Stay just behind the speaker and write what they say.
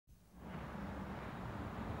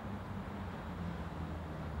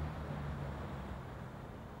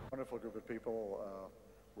wonderful group of people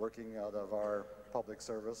working out of our public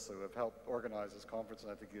service who have helped organize this conference,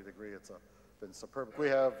 and I think you'd agree it's been superb. We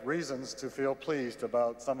have reasons to feel pleased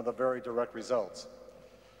about some of the very direct results.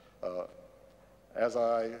 As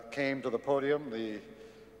I came to the podium, the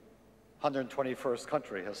 121st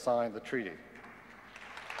country has signed the treaty.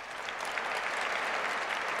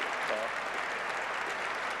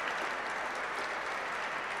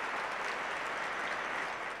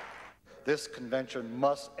 This convention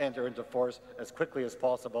must enter into force as quickly as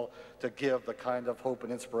possible to give the kind of hope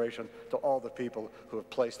and inspiration to all the people who have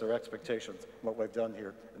placed their expectations in what we've done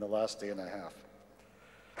here in the last day and a half.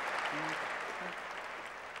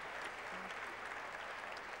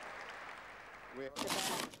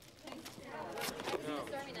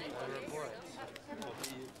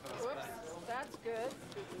 That's good.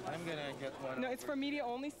 I'm going to get one. No, it's for media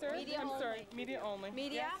only, sir? Media I'm only. sorry, media only.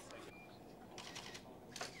 Media? Yes.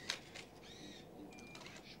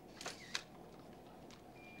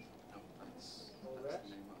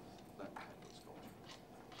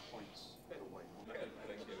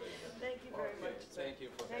 Thank you very much. Thank you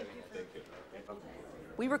for having me. Thank you.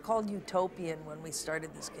 We were called utopian when we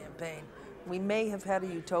started this campaign. We may have had a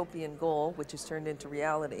utopian goal, which has turned into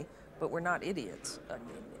reality, but we're not idiots. I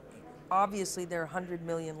mean, obviously, there are 100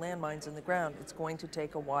 million landmines in the ground. It's going to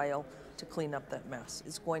take a while to clean up that mess.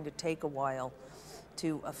 It's going to take a while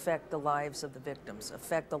to affect the lives of the victims,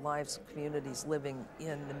 affect the lives of communities living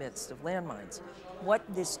in the midst of landmines. What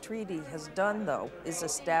this treaty has done, though, is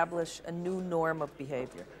establish a new norm of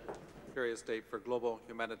behavior. Various date for global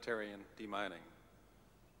humanitarian demining.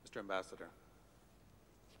 Mr. Ambassador.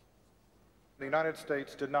 The United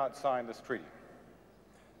States did not sign this treaty.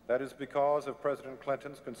 That is because of President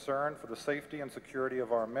Clinton's concern for the safety and security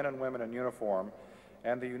of our men and women in uniform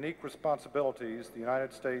and the unique responsibilities the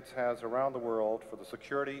United States has around the world for the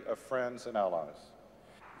security of friends and allies.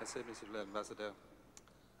 Merci, Monsieur l'Ambassadeur.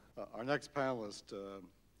 Our next panelist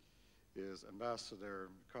is Ambassador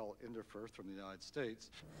Carl Inderfirth from the United States.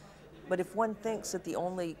 But if one thinks that the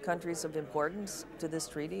only countries of importance to this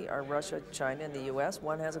treaty are Russia, China, and the U.S.,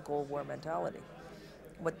 one has a Cold War mentality.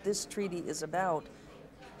 What this treaty is about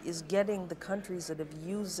is getting the countries that have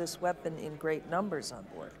used this weapon in great numbers on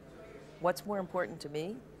board. What's more important to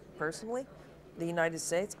me, personally? The United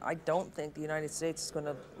States? I don't think the United States is going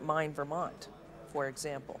to mine Vermont, for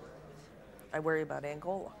example. I worry about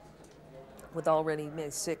Angola, with already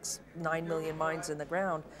 9 million mines in the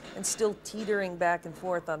ground and still teetering back and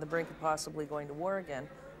forth on the brink of possibly going to war again.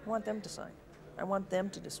 I want them to sign. I want them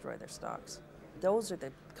to destroy their stocks. Those are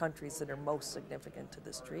the countries that are most significant to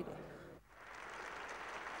this treaty.